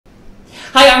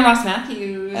Hi, I'm Ross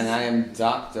Matthews. And I am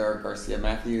Dr. Garcia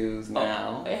Matthews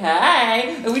now. Oh,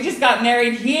 hi. We just got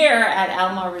married here at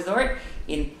Alma Resort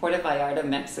in Puerto Vallarta,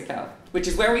 Mexico, which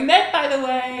is where we met, by the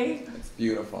way. It's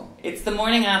beautiful. It's the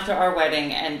morning after our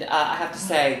wedding, and I have to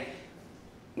say,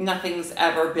 nothing's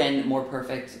ever been more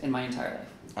perfect in my entire life.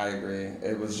 I agree.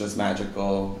 It was just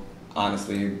magical.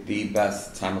 Honestly, the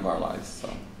best time of our lives.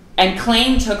 So. And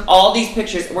Clane took all these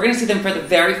pictures. We're going to see them for the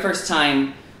very first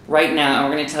time right now, and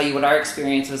we're going to tell you what our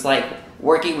experience was like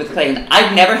working with Clane.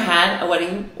 I've never had a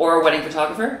wedding or a wedding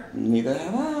photographer. Neither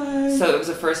have I. So it was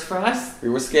a first for us. We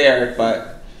were scared,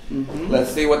 but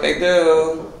let's see what they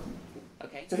do.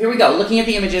 Okay, so here we go. Looking at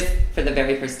the images for the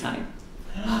very first time.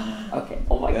 Okay.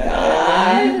 Oh my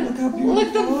God. Look how beautiful. Look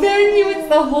at the venue. It's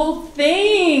the whole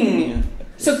thing. Yeah.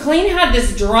 So Clane had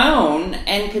this drone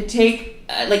and could take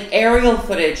like aerial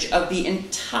footage of the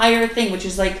entire thing, which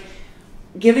is like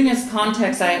giving us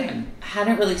context I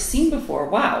hadn't really seen before.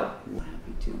 Wow. I'm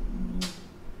happy to.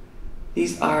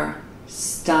 These are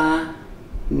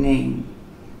stunning.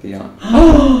 Beyond.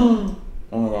 Oh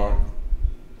Oh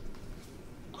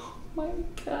my God. my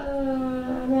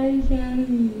God. I can't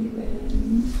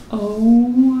even.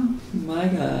 Oh my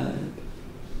God.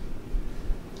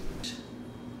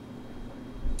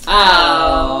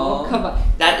 Oh, come on.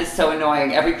 That is so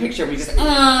annoying. Every picture we just...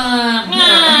 Oh!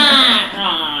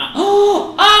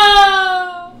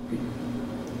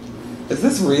 Is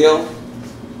this real?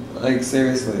 Like,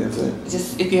 seriously, is it?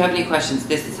 Just, if you have any questions,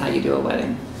 this is how you do a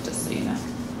wedding. Just so you know.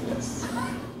 Yes.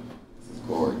 This is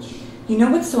gorgeous. You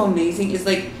know what's so amazing is,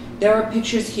 like, there are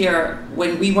pictures here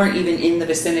when we weren't even in the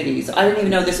vicinity. So I didn't even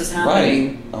know this was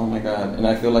happening. Right. Oh my God. And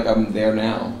I feel like I'm there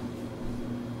now.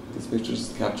 These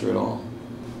pictures capture it all.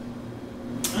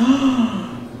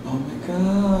 Oh my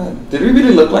God. Did we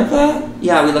really look like that?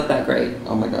 Yeah, we look that great.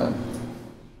 Oh my God.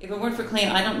 If it weren't for Clane,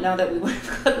 I don't know that we would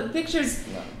have got the pictures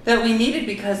that we needed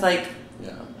because, like...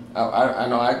 Yeah. I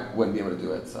know I wouldn't be able to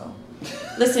do it, so...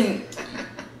 Listen,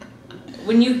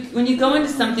 when you go into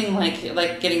something like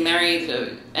getting married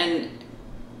and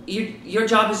your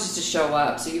job is just to show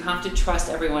up, so you have to trust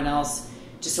everyone else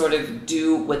to sort of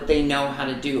do what they know how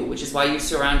to do, which is why you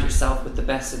surround yourself with the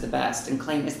best of the best, and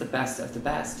Clane is the best of the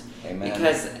best. Amen.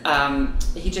 Because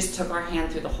he just took our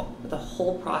hand through the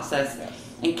whole process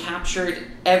and captured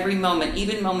every moment,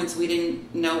 even moments we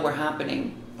didn't know were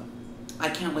happening. I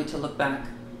can't wait to look back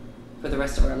for the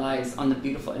rest of our lives on the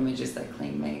beautiful images that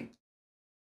Clane made.